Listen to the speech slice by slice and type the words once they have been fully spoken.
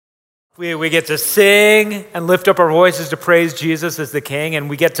We get to sing and lift up our voices to praise Jesus as the King, and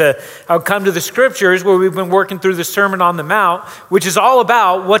we get to come to the scriptures where we've been working through the Sermon on the Mount, which is all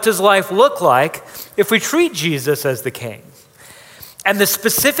about what does life look like if we treat Jesus as the King. And the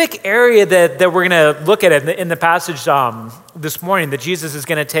specific area that we're going to look at in the passage this morning that Jesus is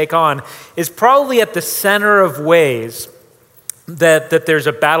going to take on is probably at the center of ways that there's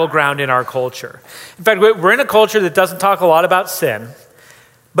a battleground in our culture. In fact, we're in a culture that doesn't talk a lot about sin.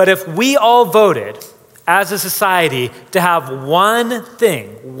 But if we all voted as a society to have one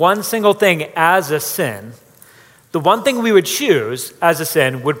single thing as a sin, the one thing we would choose as a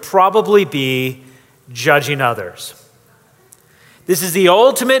sin would probably be judging others. This is the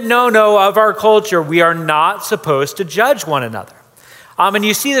ultimate no-no of our culture. We are not supposed to judge one another. And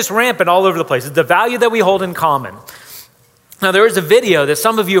you see this rampant all over the place. It's the value that we hold in common. Now, there is a video that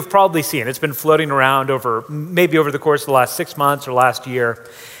some of you have probably seen. It's been floating around over the course of the last 6 months or last year.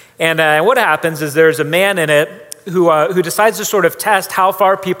 And what happens is there's a man in it who decides to sort of test how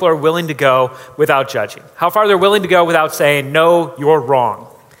far people are willing to go without judging, how far they're willing to go without saying, no, you're wrong.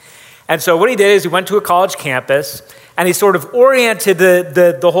 And so what he did is he went to a college campus and he sort of oriented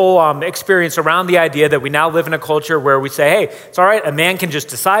the whole experience around the idea that we now live in a culture where we say, hey, it's all right, a man can just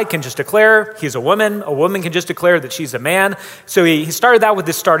declare he's a woman can just declare that she's a man. So he started that with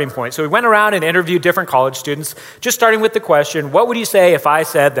this starting point. So he went around and interviewed different college students, just starting with the question, what would you say if I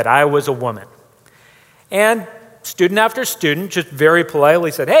said that I was a woman? And student after student just very politely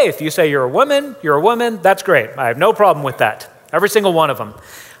said, hey, if you say you're a woman, that's great. I have no problem with that. Every single one of them.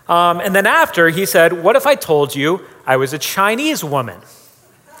 And then after, he said, what if I told you I was a Chinese woman?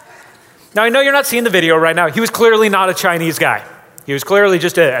 Now, I know you're not seeing the video right now. He was clearly not a Chinese guy. He was clearly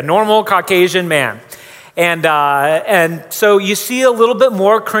just a normal Caucasian man. And so you see a little bit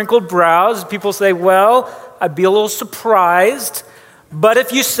more crinkled brows. People say, well, I'd be a little surprised. But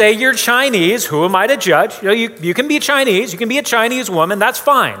if you say you're Chinese, who am I to judge? You can be Chinese. You can be a Chinese woman. That's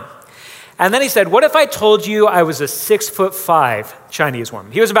fine. And then he said, what if I told you I was a 6'5" Chinese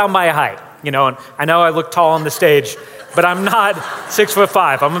woman? He was about my height, and I know I look tall on the stage, but I'm not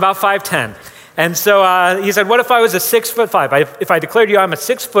 6'5". I'm about 5'10". And so he said, what if I was a 6'5"? If I declared to you I'm a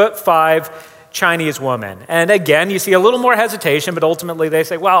 6'5" Chinese woman. And again, you see a little more hesitation, but ultimately they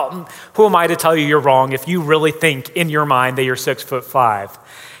say, well, who am I to tell you you're wrong if you really think in your mind that you're 6'5"?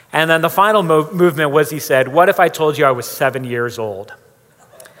 And then the final movement was he said, what if I told you I was 7 years old?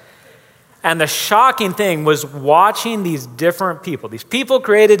 And the shocking thing was watching these different people, these people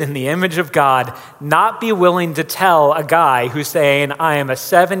created in the image of God, not be willing to tell a guy who's saying, I am a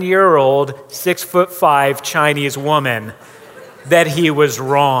 7-year-old, 6'5" Chinese woman, that he was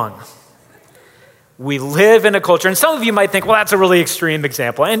wrong. We live in a culture, and some of you might think, well, that's a really extreme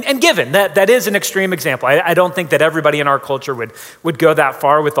example. And given that is an extreme example, I don't think that everybody in our culture would go that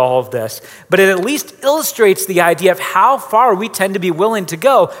far with all of this. But it at least illustrates the idea of how far we tend to be willing to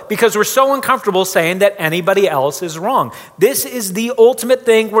go because we're so uncomfortable saying that anybody else is wrong. This is the ultimate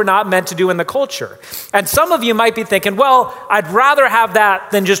thing we're not meant to do in the culture. And some of you might be thinking, well, I'd rather have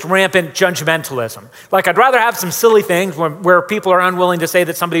that than just rampant judgmentalism. Like, I'd rather have some silly things where people are unwilling to say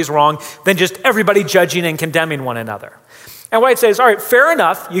that somebody's wrong than just everybody judging and condemning one another. And what I'd say is, all right, fair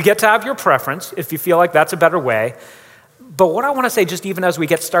enough. You get to have your preference if you feel like that's a better way. But what I want to say, just even as we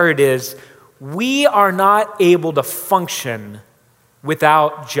get started, is we are not able to function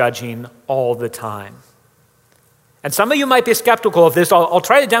without judging all the time. And some of you might be skeptical of this. I'll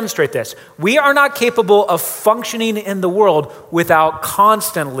try to demonstrate this. We are not capable of functioning in the world without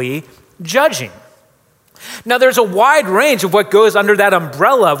constantly judging. Now, there's a wide range of what goes under that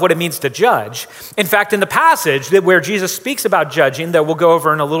umbrella of what it means to judge. In fact, in the passage where Jesus speaks about judging that we'll go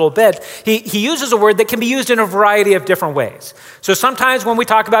over in a little bit, he uses a word that can be used in a variety of different ways. So sometimes when we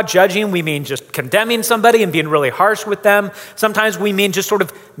talk about judging, we mean just condemning somebody and being really harsh with them. Sometimes we mean just sort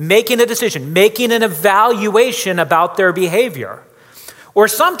of making a decision, making an evaluation about their behavior. Or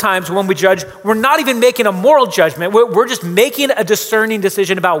sometimes when we judge, we're not even making a moral judgment. We're just making a discerning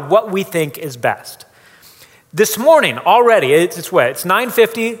decision about what we think is best. This morning, already, it's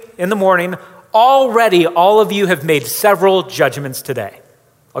 9:50 in the morning, already all of you have made several judgments today.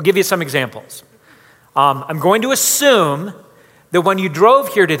 I'll give you some examples. I'm going to assume that when you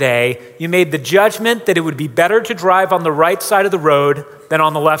drove here today, you made the judgment that it would be better to drive on the right side of the road than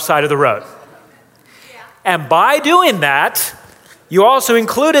on the left side of the road. Yeah. And by doing that, you also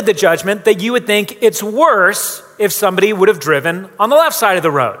included the judgment that you would think it's worse if somebody would have driven on the left side of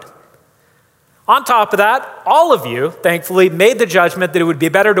the road. On top of that, all of you, thankfully, made the judgment that it would be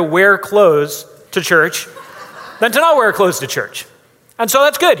better to wear clothes to church than to not wear clothes to church. And so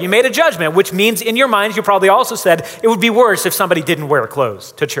that's good. You made a judgment, which means in your mind, you probably also said it would be worse if somebody didn't wear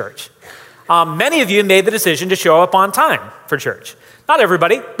clothes to church. Many of you made the decision to show up on time for church. Not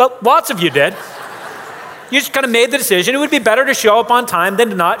everybody, but lots of you did. You just kind of made the decision. It would be better to show up on time than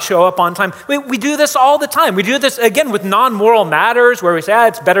to not show up on time. We do this all the time. We do this, again, with non-moral matters where we say,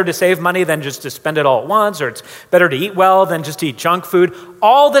 it's better to save money than just to spend it all at once, or it's better to eat well than just to eat junk food.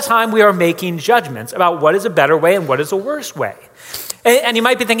 All the time we are making judgments about what is a better way and what is a worse way. And you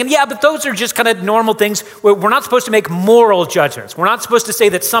might be thinking, yeah, but those are just kind of normal things. We're not supposed to make moral judgments. We're not supposed to say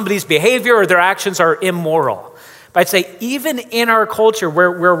that somebody's behavior or their actions are immoral. But I'd say even in our culture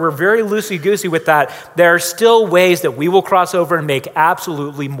where we're very loosey-goosey with that, there are still ways that we will cross over and make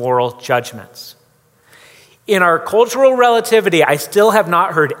absolutely moral judgments. In our cultural relativity, I still have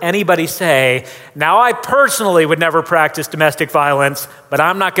not heard anybody say, now I personally would never practice domestic violence, but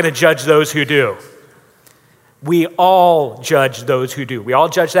I'm not going to judge those who do. We all judge those who do. We all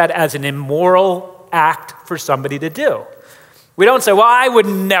judge that as an immoral act for somebody to do. We don't say, well, I would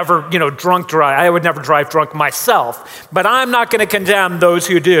never, drunk drive. I would never drive drunk myself, but I'm not going to condemn those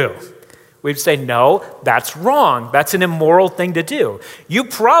who do. We'd say, no, that's wrong. That's an immoral thing to do. You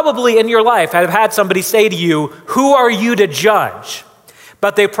probably in your life have had somebody say to you, who are you to judge?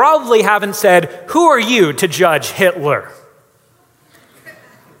 But they probably haven't said, who are you to judge Hitler?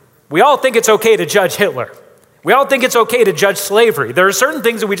 We all think it's okay to judge Hitler. We all think it's okay to judge slavery. There are certain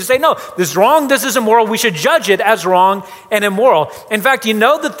things that we just say, no, this is wrong, this is immoral. We should judge it as wrong and immoral. In fact, you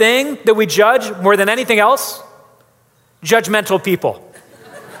know the thing that we judge more than anything else? Judgmental people.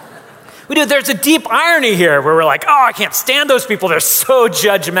 We do. There's a deep irony here where we're like, oh, I can't stand those people. They're so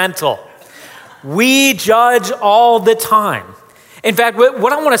judgmental. We judge all the time. In fact,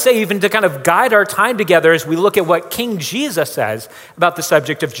 what I want to say, even to kind of guide our time together as we look at what King Jesus says about the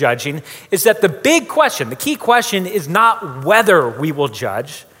subject of judging, is that the big question, the key question is not whether we will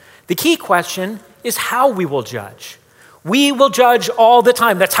judge. The key question is how we will judge. We will judge all the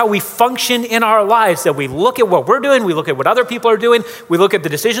time. That's how we function in our lives, that we look at what we're doing, we look at what other people are doing, we look at the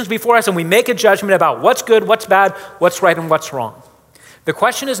decisions before us, and we make a judgment about what's good, what's bad, what's right, and what's wrong. The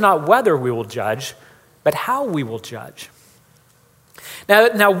question is not whether we will judge, but how we will judge.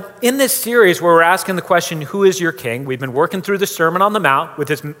 Now, in this series where we're asking the question, who is your king? We've been working through the Sermon on the Mount,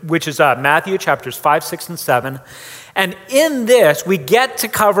 which is Matthew chapters 5, 6, and 7. And in this, we get to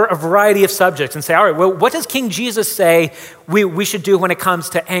cover a variety of subjects and say, all right, well, what does King Jesus say we should do when it comes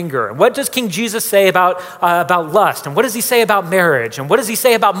to anger? And what does King Jesus say about lust? And what does he say about marriage? And what does he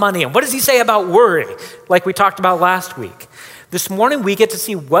say about money? And what does he say about worry, like we talked about last week? This morning, we get to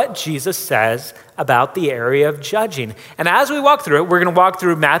see what Jesus says about the area of judging. And as we walk through it, we're going to walk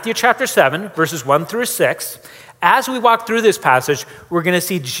through Matthew chapter 7, verses 1 through 6. As we walk through this passage, we're going to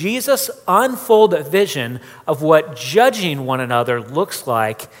see Jesus unfold a vision of what judging one another looks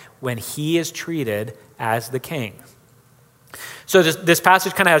like when he is treated as the king. So this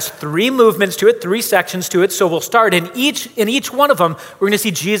passage kind of has three movements to it, three sections to it. So we'll start in each one of them. We're going to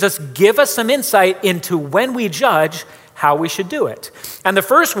see Jesus give us some insight into when we judge, how we should do it. And the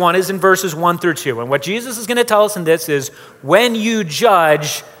first one is in verses 1 through 2. And what Jesus is going to tell us in this is, when you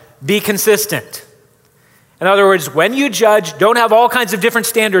judge, be consistent. In other words, when you judge, don't have all kinds of different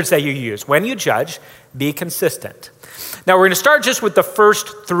standards that you use. When you judge, be consistent. Now we're going to start just with the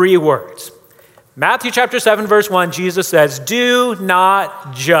first three words. Matthew chapter 7, verse 1, Jesus says, do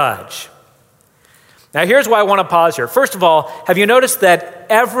not judge. Now here's why I want to pause here. First of all, have you noticed that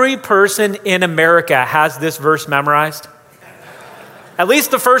every person in America has this verse memorized? At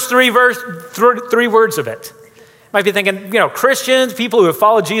least the first three words of it. You might be thinking, Christians, people who have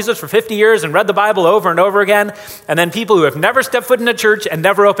followed Jesus for 50 years and read the Bible over and over again, and then people who have never stepped foot in a church and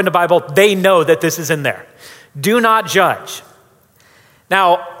never opened a Bible, they know that this is in there. Do not judge.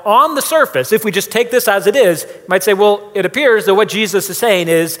 Now, on the surface, if we just take this as it is, you might say, well, it appears that what Jesus is saying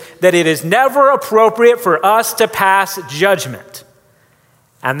is that it is never appropriate for us to pass judgment.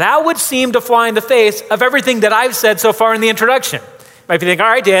 And that would seem to fly in the face of everything that I've said so far in the introduction. You might be thinking,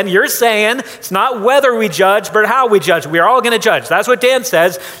 all right, Dan, you're saying it's not whether we judge, but how we judge. We are all going to judge. That's what Dan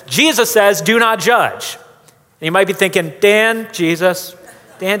says. Jesus says, do not judge. And you might be thinking, Dan,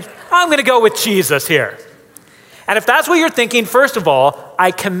 I'm going to go with Jesus here. And if that's what you're thinking, first of all,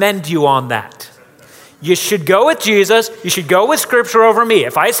 I commend you on that. You should go with Jesus. You should go with Scripture over me.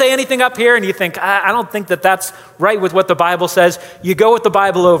 If I say anything up here and you think, I don't think that that's right with what the Bible says, you go with the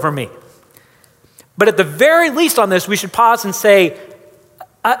Bible over me. But at the very least on this, we should pause and say,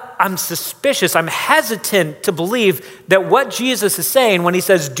 I'm suspicious, I'm hesitant to believe that what Jesus is saying when he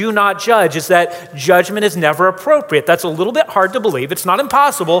says, do not judge, is that judgment is never appropriate. That's a little bit hard to believe. It's not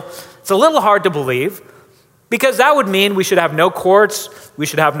impossible. It's a little hard to believe. Because that would mean we should have no courts, we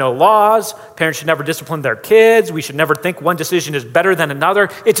should have no laws, parents should never discipline their kids, we should never think one decision is better than another.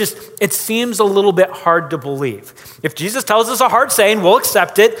 It seems a little bit hard to believe. If Jesus tells us a hard saying, we'll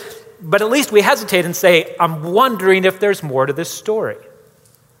accept it, but at least we hesitate and say, I'm wondering if there's more to this story.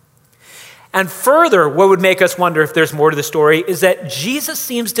 And further, what would make us wonder if there's more to the story is that Jesus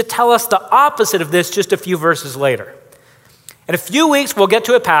seems to tell us the opposite of this just a few verses later. In a few weeks, we'll get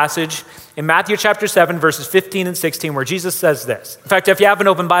to a passage in Matthew chapter 7, verses 15 and 16, where Jesus says this. In fact, if you have an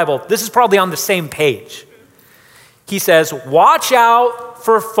open Bible, this is probably on the same page. He says, watch out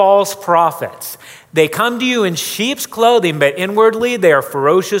for false prophets. They come to you in sheep's clothing, but inwardly they are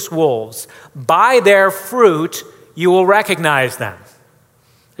ferocious wolves. By their fruit, you will recognize them.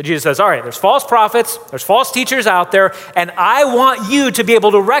 So Jesus says, all right, there's false prophets, there's false teachers out there, and I want you to be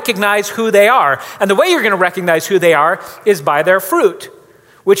able to recognize who they are. And the way you're going to recognize who they are is by their fruit,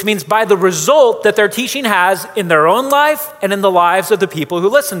 which means by the result that their teaching has in their own life and in the lives of the people who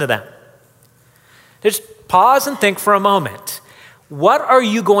listen to them. Just pause and think for a moment. What are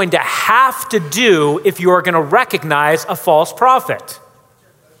you going to have to do if you are going to recognize a false prophet?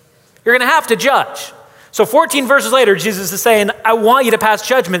 You're going to have to judge. So 14 verses later, Jesus is saying, I want you to pass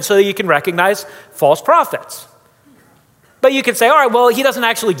judgment so that you can recognize false prophets. But you could say, all right, well, he doesn't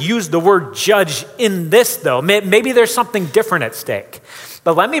actually use the word judge in this, though. Maybe there's something different at stake.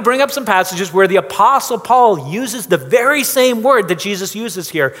 But let me bring up some passages where the Apostle Paul uses the very same word that Jesus uses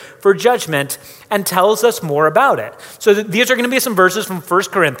here for judgment and tells us more about it. So these are going to be some verses from 1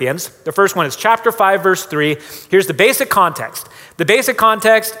 Corinthians. The first one is chapter 5, verse 3. Here's the basic context. The basic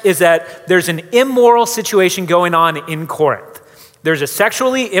context is that there's an immoral situation going on in Corinth. There's a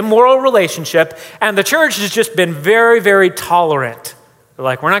sexually immoral relationship, and the church has just been very, very tolerant. They're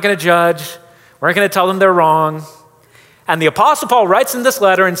like, we're not going to judge. We're not going to tell them they're wrong. And the Apostle Paul writes in this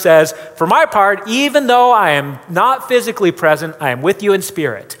letter and says, for my part, even though I am not physically present, I am with you in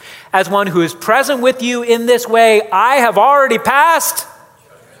spirit. As one who is present with you in this way, I have already passed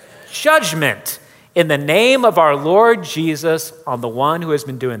judgment in the name of our Lord Jesus on the one who has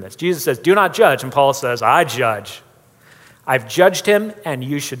been doing this. Jesus says, do not judge. And Paul says, I judge. I've judged him, and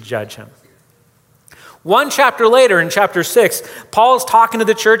you should judge him. One chapter later, in chapter 6, Paul's talking to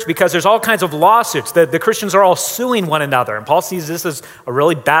the church because there's all kinds of lawsuits. The Christians are all suing one another, and Paul sees this as a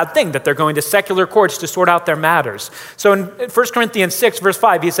really bad thing, that they're going to secular courts to sort out their matters. So in 1 Corinthians 6, verse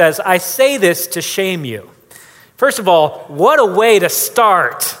 5, he says, I say this to shame you. First of all, what a way to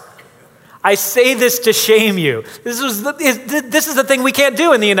start. I say this to shame you. This is the thing we can't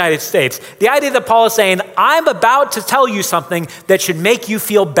do in the United States. The idea that Paul is saying, I'm about to tell you something that should make you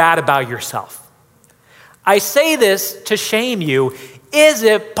feel bad about yourself. I say this to shame you. Is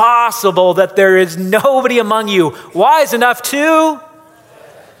it possible that there is nobody among you wise enough to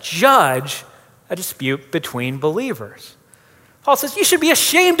judge a dispute between believers? Paul says you should be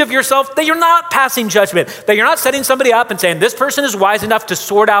ashamed of yourself that you're not passing judgment, that you're not setting somebody up and saying this person is wise enough to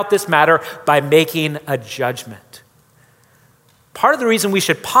sort out this matter by making a judgment. Part of the reason we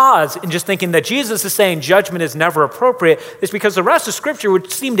should pause in just thinking that Jesus is saying judgment is never appropriate is because the rest of Scripture would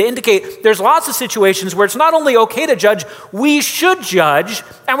seem to indicate there's lots of situations where it's not only okay to judge, we should judge,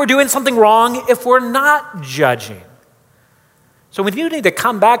 and we're doing something wrong if we're not judging. So we do need to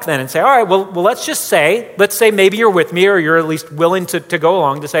come back then and say, all right, well let's say maybe you're with me or you're at least willing to go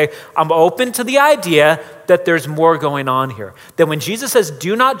along to say, I'm open to the idea that there's more going on here. That when Jesus says,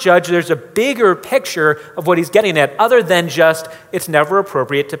 do not judge, there's a bigger picture of what he's getting at other than just, it's never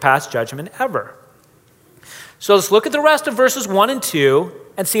appropriate to pass judgment ever. So let's look at the rest of verses 1 and 2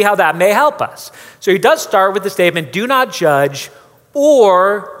 and see how that may help us. So he does start with the statement, do not judge,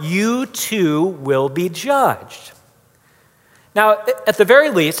 or you too will be judged. Now, at the very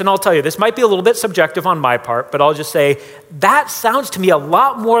least, and I'll tell you, this might be a little bit subjective on my part, but I'll just say, that sounds to me a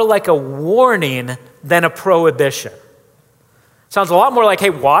lot more like a warning than a prohibition. Sounds a lot more like,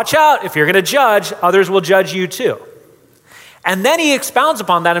 hey, watch out. If you're going to judge, others will judge you too. And then he expounds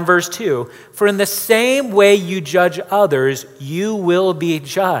upon that in verse 2. For in the same way you judge others, you will be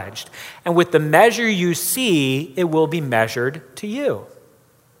judged. And with the measure you see, it will be measured to you.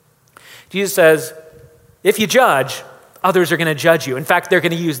 Jesus says, if you judge, others are going to judge you. In fact, they're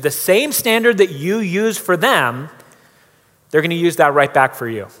going to use the same standard that you use for them. They're going to use that right back for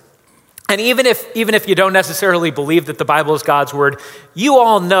you. And even if you don't necessarily believe that the Bible is God's word, you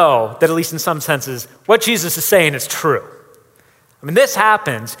all know that at least in some senses, what Jesus is saying is true. I mean, this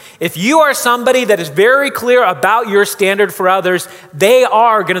happens. If you are somebody that is very clear about your standard for others, they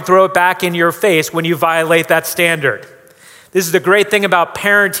are going to throw it back in your face when you violate that standard. This is the great thing about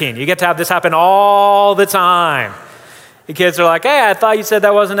parenting. You get to have this happen all the time. The kids are like, hey, I thought you said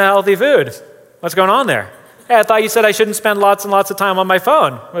that wasn't a healthy food. What's going on there? Hey, I thought you said I shouldn't spend lots and lots of time on my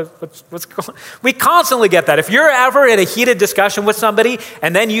phone. What's going on? We constantly get that. If you're ever in a heated discussion with somebody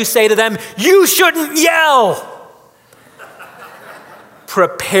and then you say to them, you shouldn't yell,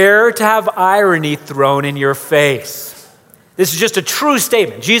 prepare to have irony thrown in your face. This is just a true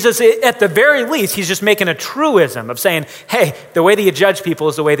statement. Jesus, at the very least, he's just making a truism of saying, hey, the way that you judge people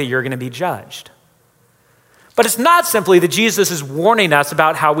is the way that you're going to be judged. But it's not simply that Jesus is warning us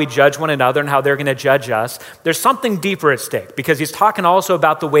about how we judge one another and how they're going to judge us. There's something deeper at stake because he's talking also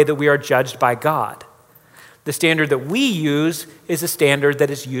about the way that we are judged by God. The standard that we use is a standard that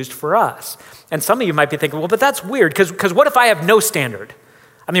is used for us. And some of you might be thinking, well, but that's weird because what if I have no standard?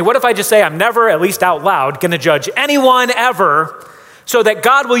 I mean, what if I just say I'm never, at least out loud, going to judge anyone ever so that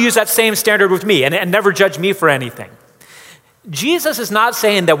God will use that same standard with me and never judge me for anything? Jesus is not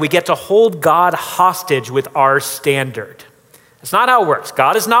saying that we get to hold God hostage with our standard. That's not how it works.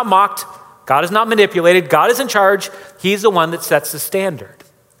 God is not mocked. God is not manipulated. God is in charge. He's the one that sets the standard.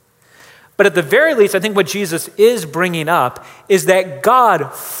 But at the very least, I think what Jesus is bringing up is that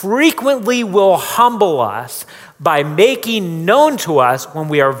God frequently will humble us by making known to us when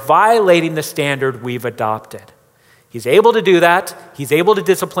we are violating the standard we've adopted. He's able to do that. He's able to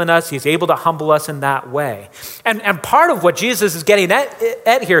discipline us. He's able to humble us in that way. And part of what Jesus is getting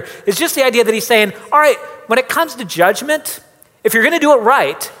at here is just the idea that he's saying, all right, when it comes to judgment, if you're going to do it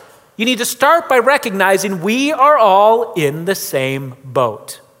right, you need to start by recognizing we are all in the same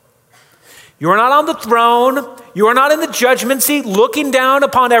boat. You are not on the throne. You are not in the judgment seat looking down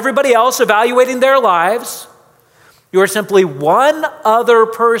upon everybody else, evaluating their lives. You are simply one other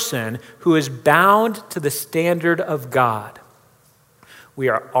person who is bound to the standard of God. We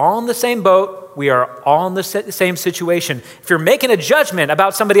are all in the same boat. We are all in the same situation. If you're making a judgment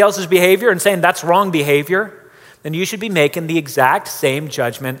about somebody else's behavior and saying that's wrong behavior, then you should be making the exact same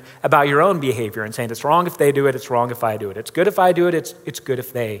judgment about your own behavior and saying it's wrong if they do it, it's wrong if I do it. It's good if I do it, it's good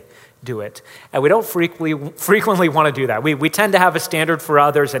if they do it. And we don't frequently want to do that. We tend to have a standard for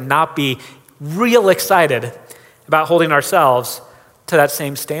others and not be real excited about holding ourselves to that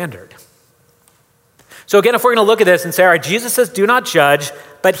same standard. So again, if we're going to look at this and say, all right, Jesus says do not judge,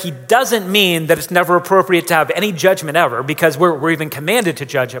 but he doesn't mean that it's never appropriate to have any judgment ever because we're even commanded to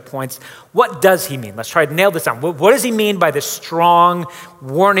judge at points. What does he mean? Let's try to nail this down. What does he mean by this strong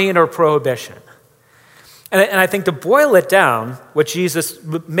warning or prohibition? And I think to boil it down, what Jesus,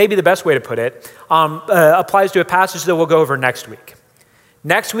 maybe the best way to put it, applies to a passage that we'll go over next week.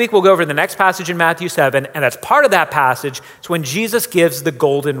 Next week, we'll go over the next passage in Matthew 7, and as part of that passage, it's when Jesus gives the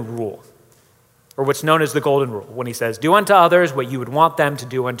golden rule, or what's known as the golden rule, when he says, do unto others what you would want them to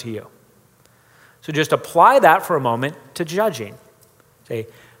do unto you. So just apply that for a moment to judging. Say,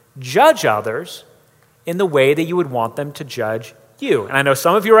 judge others in the way that you would want them to judge you. And I know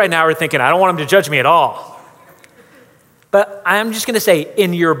some of you right now are thinking, I don't want them to judge me at all. But I'm just going to say,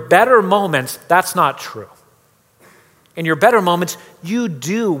 in your better moments, that's not true. In your better moments, you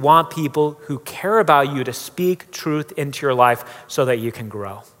do want people who care about you to speak truth into your life so that you can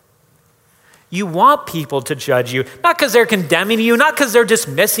grow. You want people to judge you, not because they're condemning you, not because they're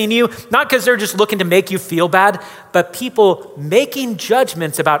dismissing you, not because they're just looking to make you feel bad, but people making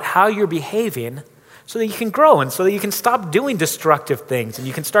judgments about how you're behaving so that you can grow and so that you can stop doing destructive things and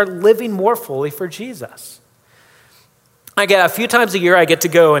you can start living more fully for Jesus. I get a few times a year, I get to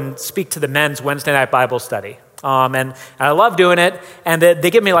go and speak to the men's Wednesday night Bible study. And I love doing it, and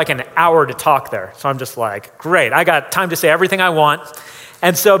they give me like an hour to talk there. So I'm just like, great, I got time to say everything I want.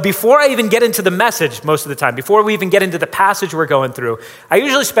 And so before I even get into the message most of the time, before we even get into the passage we're going through, I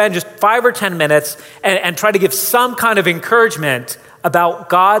usually spend just 5 or 10 minutes and try to give some kind of encouragement about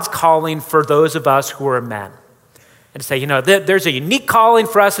God's calling for those of us who are men. And to say, there's a unique calling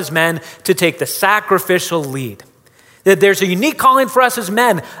for us as men to take the sacrificial lead. That there's a unique calling for us as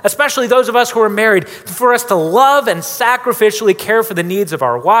men, especially those of us who are married, for us to love and sacrificially care for the needs of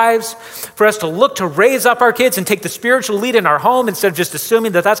our wives, for us to look to raise up our kids and take the spiritual lead in our home instead of just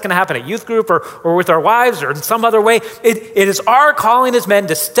assuming that that's going to happen at youth group or with our wives or in some other way. It is our calling as men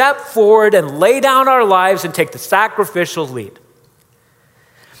to step forward and lay down our lives and take the sacrificial lead.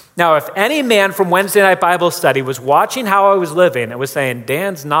 Now, if any man from Wednesday night Bible study was watching how I was living and was saying,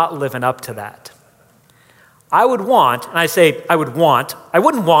 Dan's not living up to that, I would want, and I say I wouldn't want,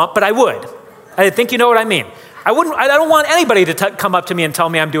 but I would. I think you know what I mean. I don't want anybody to come up to me and tell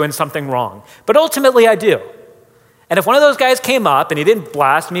me I'm doing something wrong. But ultimately I do. And if one of those guys came up and he didn't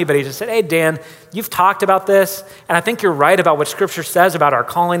blast me, but he just said, hey, Dan, you've talked about this, and I think you're right about what Scripture says about our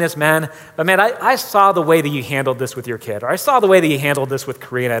calling as men. But man, I saw the way that you handled this with your kid, or I saw the way that you handled this with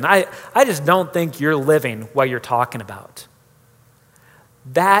Karina, and I just don't think you're living what you're talking about.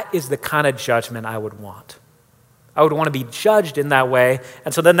 That is the kind of judgment I would want. I would want to be judged in that way.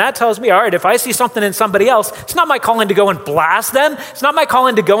 And so then that tells me, all right, if I see something in somebody else, it's not my calling to go and blast them. It's not my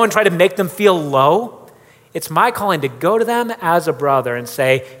calling to go and try to make them feel low. It's my calling to go to them as a brother and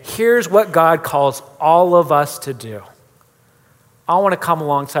say, here's what God calls all of us to do. I want to come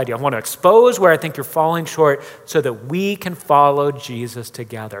alongside you. I want to expose where I think you're falling short so that we can follow Jesus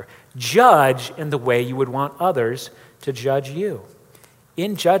together. Judge in the way you would want others to judge you.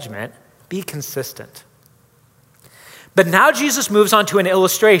 In judgment, be consistent. But now Jesus moves on to an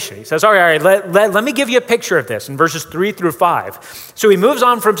illustration. He says, all right, let me give you a picture of this in verses 3 through 5. So he moves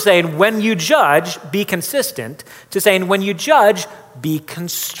on from saying, when you judge, be consistent, to saying, when you judge, be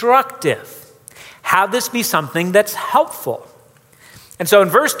constructive. Have this be something that's helpful. And so in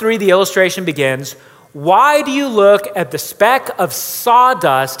verse 3, the illustration begins, why do you look at the speck of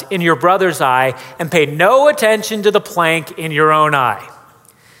sawdust in your brother's eye and pay no attention to the plank in your own eye?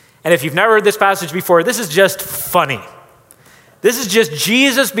 And if you've never heard this passage before, this is just funny. This is just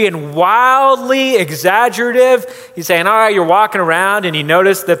Jesus being wildly exaggerative. He's saying, all right, you're walking around and you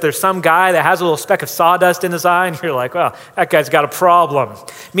notice that there's some guy that has a little speck of sawdust in his eye, and you're like, well, that guy's got a problem.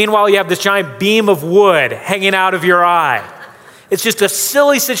 Meanwhile, you have this giant beam of wood hanging out of your eye. It's just a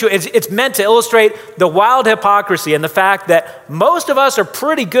silly situation. It's meant to illustrate the wild hypocrisy and the fact that most of us are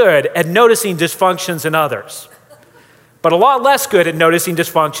pretty good at noticing dysfunctions in others, but a lot less good at noticing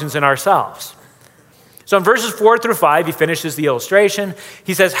dysfunctions in ourselves. So in verses 4 through 5, he finishes the illustration.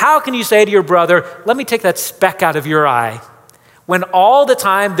 He says, how can you say to your brother, let me take that speck out of your eye, when all the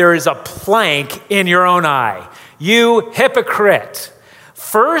time there is a plank in your own eye? You hypocrite.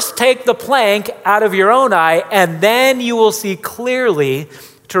 First take the plank out of your own eye, and then you will see clearly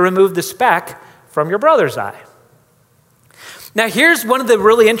to remove the speck from your brother's eye. Now, here's one of the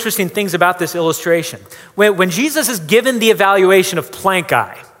really interesting things about this illustration. When Jesus is given the evaluation of plank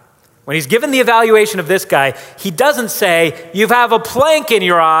eye, when he's given the evaluation of this guy, he doesn't say, you have a plank in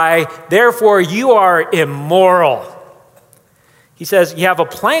your eye, therefore you are immoral. He says, you have a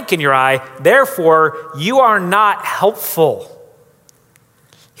plank in your eye, therefore you are not helpful.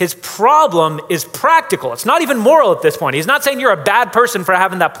 His problem is practical. It's not even moral at this point. He's not saying you're a bad person for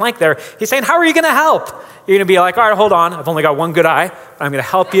having that plank there. He's saying, how are you going to help? You're going to be like, all right, hold on. I've only got one good eye. I'm going to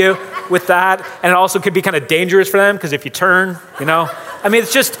help you with that. And it also could be kind of dangerous for them because if you turn, I mean,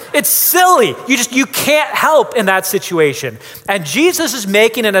 it's silly. You can't help in that situation. And Jesus is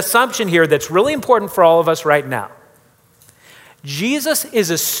making an assumption here that's really important for all of us right now. Jesus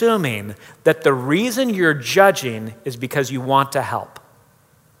is assuming that the reason you're judging is because you want to help.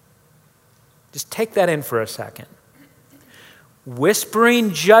 Just take that in for a second.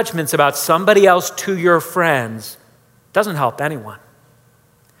 Whispering judgments about somebody else to your friends doesn't help anyone.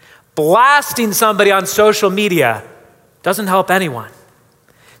 Blasting somebody on social media doesn't help anyone.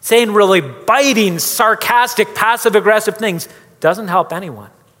 Saying really biting, sarcastic, passive-aggressive things doesn't help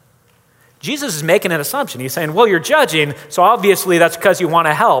anyone. Jesus is making an assumption. He's saying, well, you're judging, so obviously that's because you want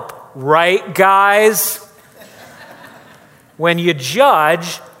to help. Right, guys? When you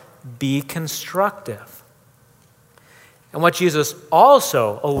judge, be constructive. And what Jesus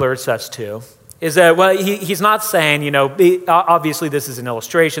also alerts us to is that, well, he's not saying, obviously this is an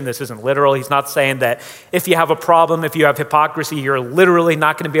illustration, this isn't literal. He's not saying that if you have a problem, if you have hypocrisy, you're literally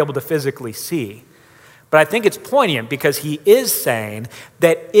not going to be able to physically see. But I think it's poignant because he is saying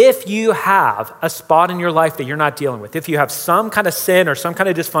that if you have a spot in your life that you're not dealing with, if you have some kind of sin or some kind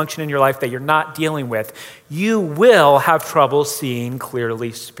of dysfunction in your life that you're not dealing with, you will have trouble seeing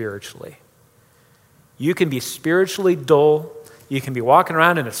clearly spiritually. You can be spiritually dull. You can be walking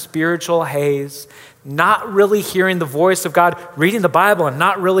around in a spiritual haze, not really hearing the voice of God, reading the Bible and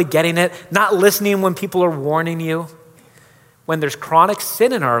not really getting it, not listening when people are warning you. When there's chronic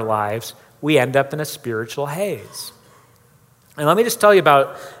sin in our lives, we end up in a spiritual haze. And let me just tell you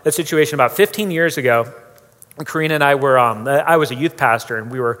about a situation about 15 years ago. Karina and I were, I was a youth pastor, and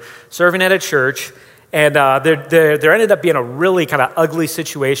we were serving at a church, and there ended up being a really kind of ugly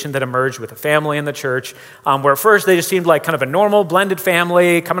situation that emerged with a family in the church, where at first they just seemed like kind of a normal blended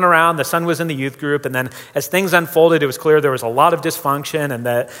family coming around. The son was in the youth group, and then as things unfolded, it was clear there was a lot of dysfunction, and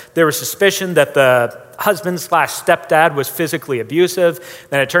that there was suspicion that the husband/stepdad was physically abusive.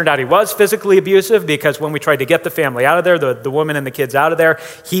 Then it turned out he was physically abusive because when we tried to get the family out of there, the woman and the kids out of there,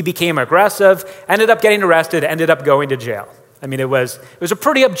 he became aggressive, ended up getting arrested, ended up going to jail. I mean, it was a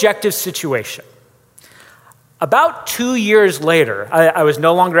pretty objective situation. About 2 years later, I was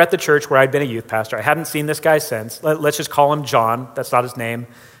no longer at the church where I'd been a youth pastor. I hadn't seen this guy since. Let's just call him John. That's not his name.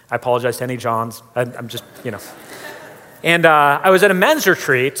 I apologize to any Johns. I'm just, And I was at a men's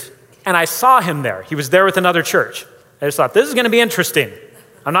retreat, and I saw him there. He was there with another church. I just thought, this is going to be interesting.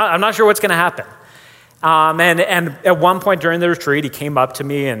 I'm not sure what's going to happen. And at one point during the retreat, he came up to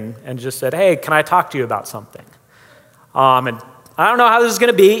me and just said, hey, can I talk to you about something? And I don't know how this is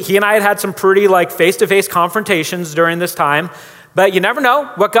going to be. He and I had some pretty face-to-face confrontations during this time, but you never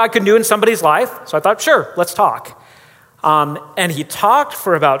know what God can do in somebody's life. So I thought, sure, let's talk. And he talked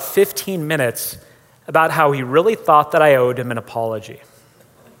for about 15 minutes about how he really thought that I owed him an apology.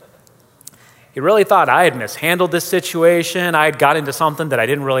 He really thought I had mishandled this situation. I had got into something that I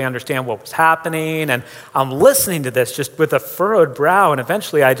didn't really understand what was happening. And I'm listening to this just with a furrowed brow. And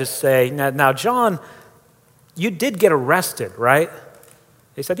eventually I just say, now, John, you did get arrested, right?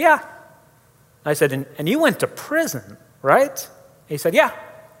 He said, yeah. I said, and you went to prison, right? He said, yeah.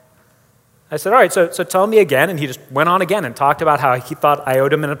 I said, all right, so tell me again. And he just went on again and talked about how he thought I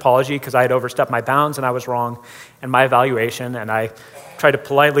owed him an apology because I had overstepped my bounds and I was wrong in my evaluation. And I tried to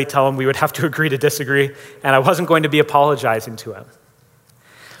politely tell him we would have to agree to disagree, and I wasn't going to be apologizing to him.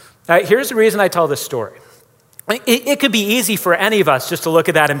 Here's the reason I tell this story. It could be easy for any of us just to look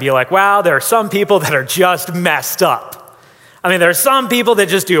at that and be like, wow, there are some people that are just messed up. I mean, there are some people that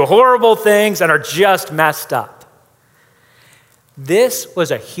just do horrible things and are just messed up. This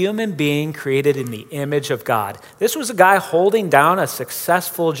was a human being created in the image of God. This was a guy holding down a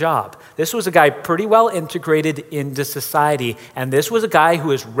successful job. This was a guy pretty well integrated into society. And this was a guy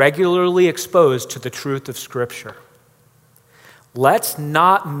who is regularly exposed to the truth of Scripture. Let's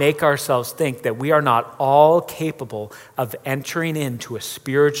not make ourselves think that we are not all capable of entering into a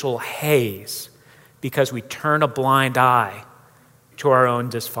spiritual haze because we turn a blind eye to our own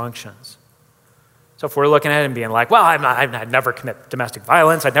dysfunctions. So if we're looking at it and being like, well, I'd never commit domestic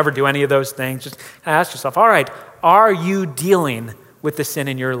violence, I'd never do any of those things, just ask yourself, all right, are you dealing with the sin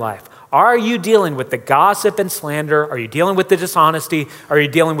in your life? Are you dealing with the gossip and slander? Are you dealing with the dishonesty? Are you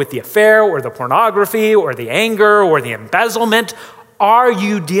dealing with the affair or the pornography or the anger or the embezzlement? Are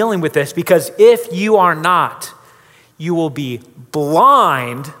you dealing with this? Because if you are not, you will be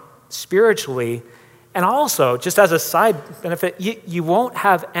blind spiritually. And also, just as a side benefit, you won't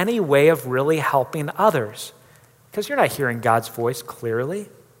have any way of really helping others because you're not hearing God's voice clearly.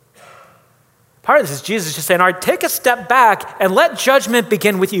 Part of this is Jesus just saying, all right, take a step back and let judgment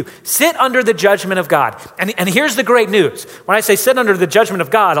begin with you. Sit under the judgment of God. And here's the great news. When I say sit under the judgment of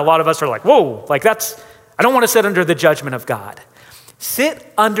God, a lot of us are like, whoa, I don't want to sit under the judgment of God.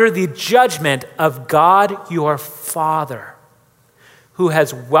 Sit under the judgment of God, your Father, who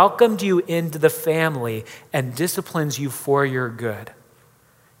has welcomed you into the family and disciplines you for your good.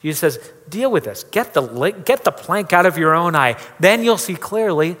 Jesus says, deal with this. Get the plank out of your own eye. Then you'll see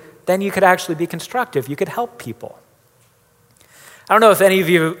clearly. Then you could actually be constructive. You could help people. I don't know if any of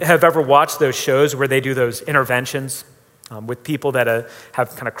you have ever watched those shows where they do those interventions with people that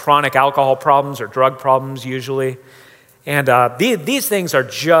have kind of chronic alcohol problems or drug problems usually. And these things are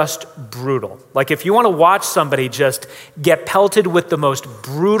just brutal. Like if you want to watch somebody just get pelted with the most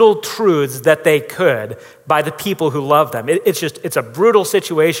brutal truths that they could by the people who love them, it's a brutal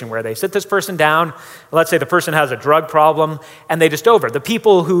situation where they sit this person down. Let's say the person has a drug problem, and they just the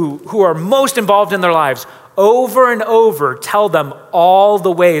people who are most involved in their lives over and over tell them all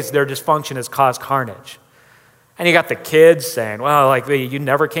the ways their dysfunction has caused carnage. And you got the kids saying, well, you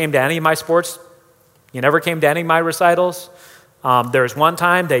never came to any of my sports. You never came to any of my recitals. There was one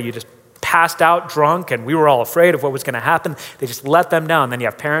time that you just passed out drunk and we were all afraid of what was going to happen. They just let them down. Then you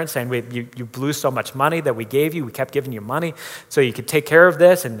have parents saying, you blew so much money that we gave you. We kept giving you money so you could take care of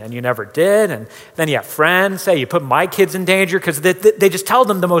this and you never did. And then you have friends say, you put my kids in danger because they just tell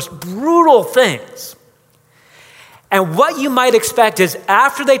them the most brutal things. And what you might expect is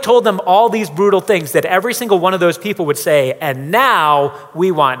after they told them all these brutal things that every single one of those people would say, and now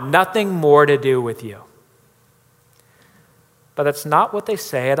we want nothing more to do with you. But that's not what they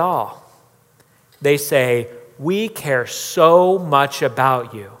say at all. They say, we care so much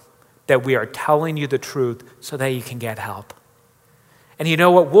about you that we are telling you the truth so that you can get help. And you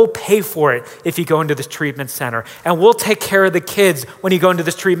know what? We'll pay for it if you go into this treatment center. And we'll take care of the kids when you go into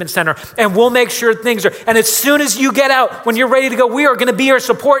this treatment center. And we'll make sure things are. And as soon as you get out, when you're ready to go, we are going to be your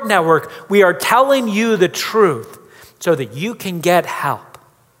support network. We are telling you the truth so that you can get help.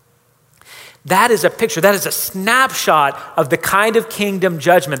 That is a picture. That is a snapshot of the kind of kingdom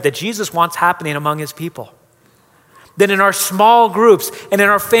judgment that Jesus wants happening among his people. That in our small groups and in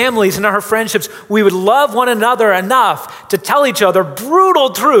our families and our friendships, we would love one another enough to tell each other brutal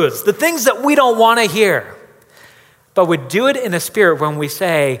truths, the things that we don't want to hear. But would do it in a spirit when we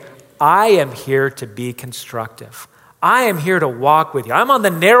say, I am here to be constructive. I am here to walk with you. I'm on the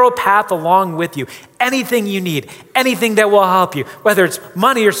narrow path along with you. Anything you need, anything that will help you, whether it's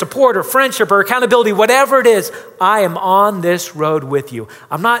money or support or friendship or accountability, whatever it is, I am on this road with you.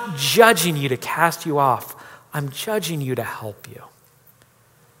 I'm not judging you to cast you off. I'm judging you to help you.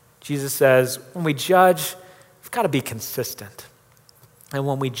 Jesus says, when we judge, we've got to be consistent. And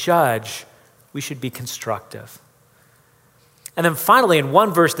when we judge, we should be constructive. And then finally, in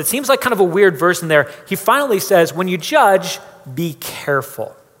one verse that seems like kind of a weird verse in there, he finally says, when you judge, be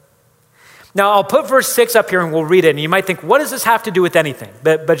careful. Now, I'll put verse 6 up here and we'll read it. And you might think, what does this have to do with anything?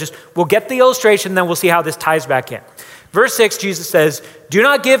 But just, we'll get the illustration, then we'll see how this ties back in. Verse 6, Jesus says, do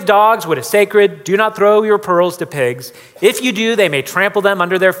not give dogs what is sacred. Do not throw your pearls to pigs. If you do, they may trample them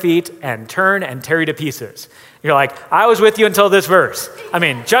under their feet and turn and tear you to pieces. You're like, I was with you until this verse. I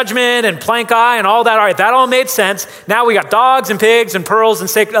mean, judgment and plank eye and all that. All right, that all made sense. Now we got dogs and pigs and pearls and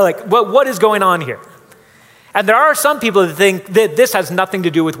sacred. Like, what is going on here? And there are some people that think that this has nothing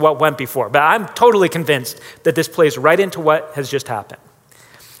to do with what went before. But I'm totally convinced that this plays right into what has just happened.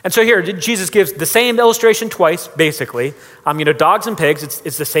 And so here, Jesus gives the same illustration twice, basically. Dogs and pigs,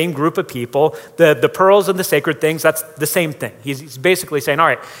 it's the same group of people. The pearls and the sacred things, that's the same thing. He's basically saying, all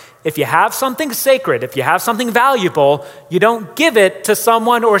right, if you have something sacred, if you have something valuable, you don't give it to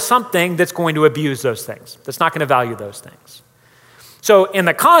someone or something that's going to abuse those things, that's not going to value those things. So in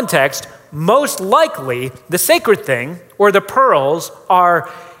the context, most likely the sacred thing or the pearls are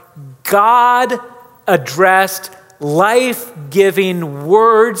God-addressed, life-giving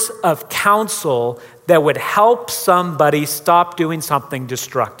words of counsel that would help somebody stop doing something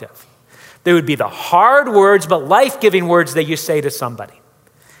destructive. They would be the hard words, but life-giving words that you say to somebody.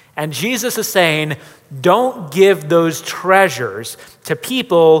 And Jesus is saying, don't give those treasures to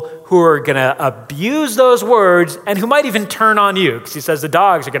people who are going to abuse those words and who might even turn on you. Because he says the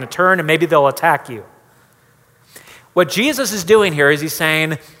dogs are going to turn and maybe they'll attack you. What Jesus is doing here is he's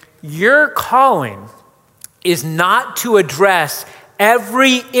saying, your calling is not to address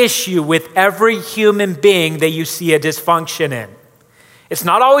every issue with every human being that you see a dysfunction in. It's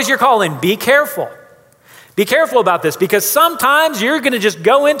not always your calling. Be careful. Be careful about this, because sometimes you're going to just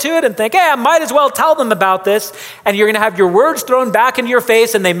go into it and think, hey, I might as well tell them about this, and you're going to have your words thrown back into your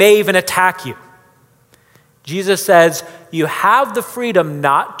face, and they may even attack you. Jesus says, you have the freedom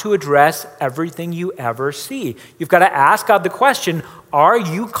not to address everything you ever see. You've got to ask God the question, are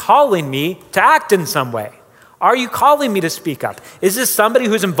you calling me to act in some way? Are you calling me to speak up? Is this somebody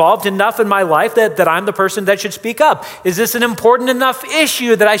who's involved enough in my life that I'm the person that should speak up? Is this an important enough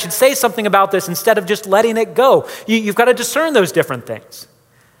issue that I should say something about this instead of just letting it go? You've got to discern those different things.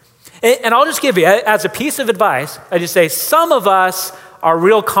 And I'll just give you, as a piece of advice, I just say some of us are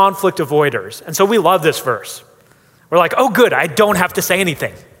real conflict avoiders. And so we love this verse. We're like, oh good, I don't have to say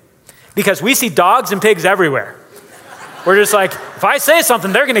anything. Because we see dogs and pigs everywhere. We're just like, if I say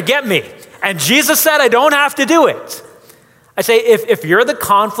something, they're going to get me. And Jesus said I don't have to do it. I say if you're the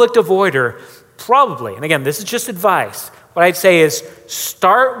conflict avoider, probably, and again, this is just advice, what I'd say is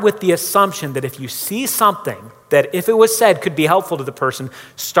start with the assumption that if you see something that if it was said could be helpful to the person,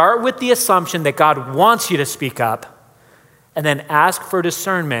 start with the assumption that God wants you to speak up, and then ask for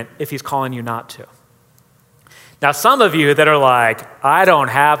discernment if he's calling you not to. Now, some of you that are like, I don't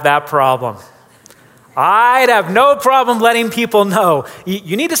have that problem. I'd have no problem letting people know.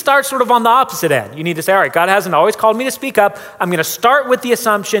 You need to start sort of on the opposite end. You need to say, all right, God hasn't always called me to speak up. I'm going to start with the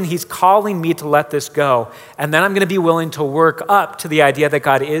assumption he's calling me to let this go. And then I'm going to be willing to work up to the idea that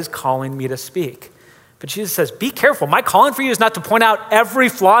God is calling me to speak. But Jesus says, be careful. My calling for you is not to point out every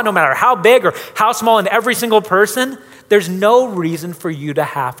flaw, no matter how big or how small, in every single person. There's no reason for you to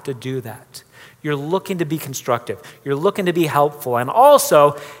have to do that. You're looking to be constructive. You're looking to be helpful. And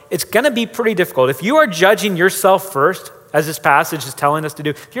also, it's going to be pretty difficult. If you are judging yourself first, as this passage is telling us to do,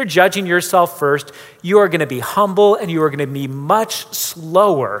 if you're judging yourself first, you are going to be humble and you are going to be much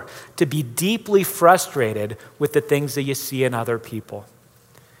slower to be deeply frustrated with the things that you see in other people.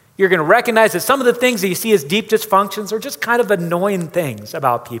 You're going to recognize that some of the things that you see as deep dysfunctions are just kind of annoying things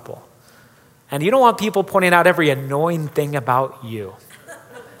about people. And you don't want people pointing out every annoying thing about you.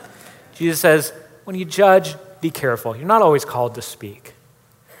 Jesus says, when you judge, be careful. You're not always called to speak.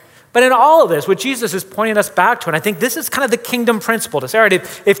 But in all of this, what Jesus is pointing us back to, and I think this is kind of the kingdom principle to say, all right,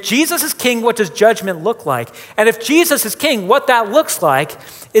 if Jesus is king, what does judgment look like? And if Jesus is king, what that looks like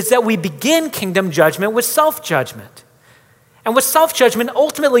is that we begin kingdom judgment with self-judgment. And with self-judgment,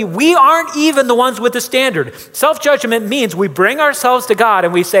 ultimately, we aren't even the ones with the standard. Self-judgment means we bring ourselves to God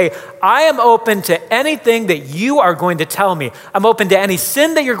and we say, I am open to anything that you are going to tell me. I'm open to any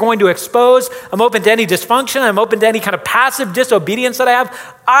sin that you're going to expose. I'm open to any dysfunction. I'm open to any kind of passive disobedience that I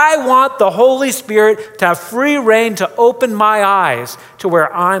have. I want the Holy Spirit to have free reign to open my eyes to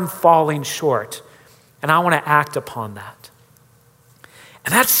where I'm falling short. And I want to act upon that.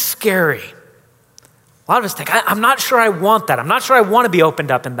 And that's scary. A lot of us think, I'm not sure I want that. I'm not sure I want to be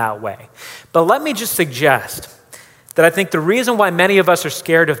opened up in that way. But let me just suggest that I think the reason why many of us are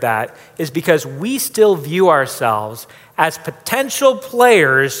scared of that is because we still view ourselves as potential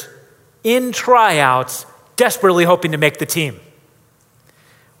players in tryouts, desperately hoping to make the team.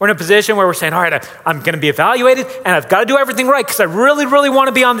 We're in a position where we're saying, all right, I'm going to be evaluated and I've got to do everything right because I really, really want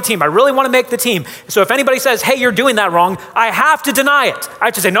to be on the team. I really want to make the team. So if anybody says, hey, you're doing that wrong, I have to deny it. I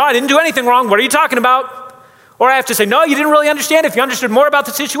have to say, no, I didn't do anything wrong. What are you talking about? Or I have to say, no, you didn't really understand. If you understood more about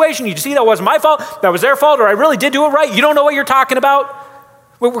the situation, you'd see that wasn't my fault, that was their fault, or I really did do it right. You don't know what you're talking about.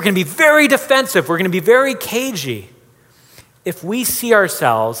 We're going to be very defensive. We're going to be very cagey if we see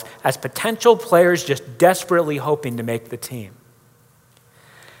ourselves as potential players just desperately hoping to make the team.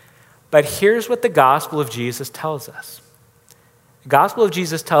 But here's what the gospel of Jesus tells us. The gospel of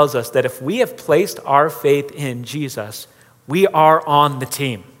Jesus tells us that if we have placed our faith in Jesus, we are on the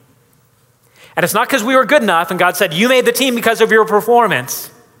team. And it's not because we were good enough and God said, you made the team because of your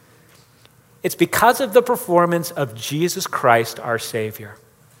performance. It's because of the performance of Jesus Christ, our Savior.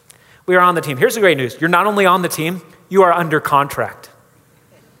 We are on the team. Here's the great news. You're not only on the team, you are under contract.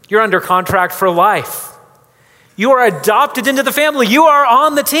 You're under contract for life. You are adopted into the family. You are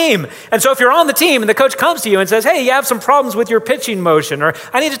on the team. And so if you're on the team and the coach comes to you and says, hey, you have some problems with your pitching motion, or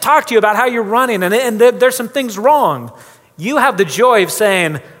I need to talk to you about how you're running and there's some things wrong, you have the joy of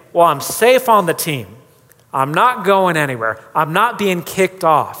saying, well, I'm safe on the team. I'm not going anywhere. I'm not being kicked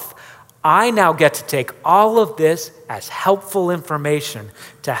off. I now get to take all of this as helpful information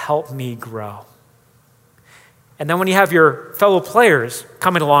to help me grow. And then when you have your fellow players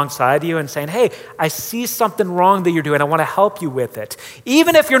coming alongside you and saying, hey, I see something wrong that you're doing. I want to help you with it.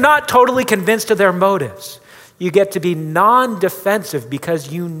 Even if you're not totally convinced of their motives, you get to be non-defensive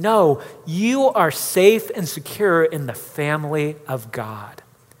because you know you are safe and secure in the family of God.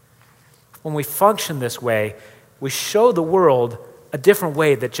 When we function this way, we show the world a different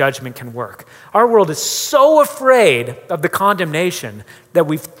way that judgment can work. Our world is so afraid of the condemnation that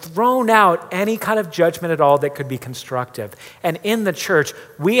we've thrown out any kind of judgment at all that could be constructive. And in the church,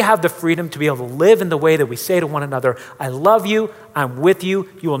 we have the freedom to be able to live in the way that we say to one another, I love you, I'm with you,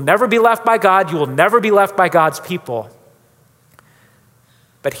 you will never be left by God, you will never be left by God's people.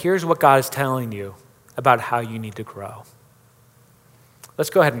 But here's what God is telling you about how you need to grow. Let's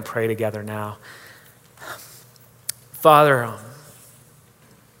go ahead and pray together now. Father,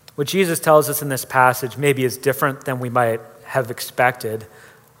 what Jesus tells us in this passage maybe is different than we might have expected,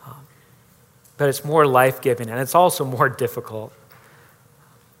 but it's more life-giving and it's also more difficult.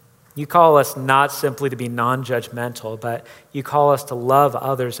 You call us not simply to be non-judgmental, but you call us to love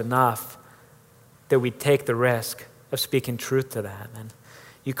others enough that we take the risk of speaking truth to them. And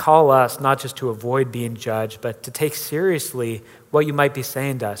you call us not just to avoid being judged, but to take seriously what you might be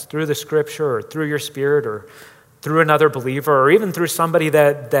saying to us through the scripture or through your spirit or through another believer, or even through somebody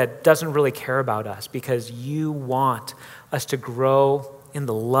that doesn't really care about us, because you want us to grow in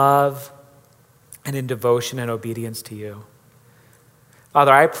the love and in devotion and obedience to you.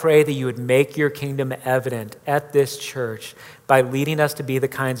 Father, I pray that you would make your kingdom evident at this church by leading us to be the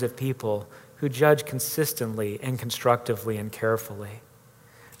kinds of people who judge consistently and constructively and carefully.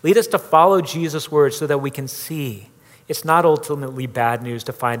 Lead us to follow Jesus' words so that we can see it's not ultimately bad news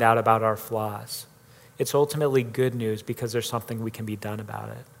to find out about our flaws. It's ultimately good news because there's something we can be done about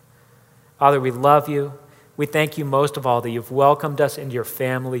it. Father, we love you. We thank you most of all that you've welcomed us into your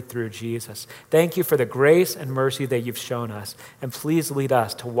family through Jesus. Thank you for the grace and mercy that you've shown us. And please lead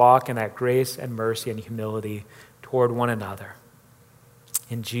us to walk in that grace and mercy and humility toward one another.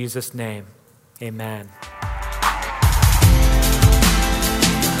 In Jesus' name, amen.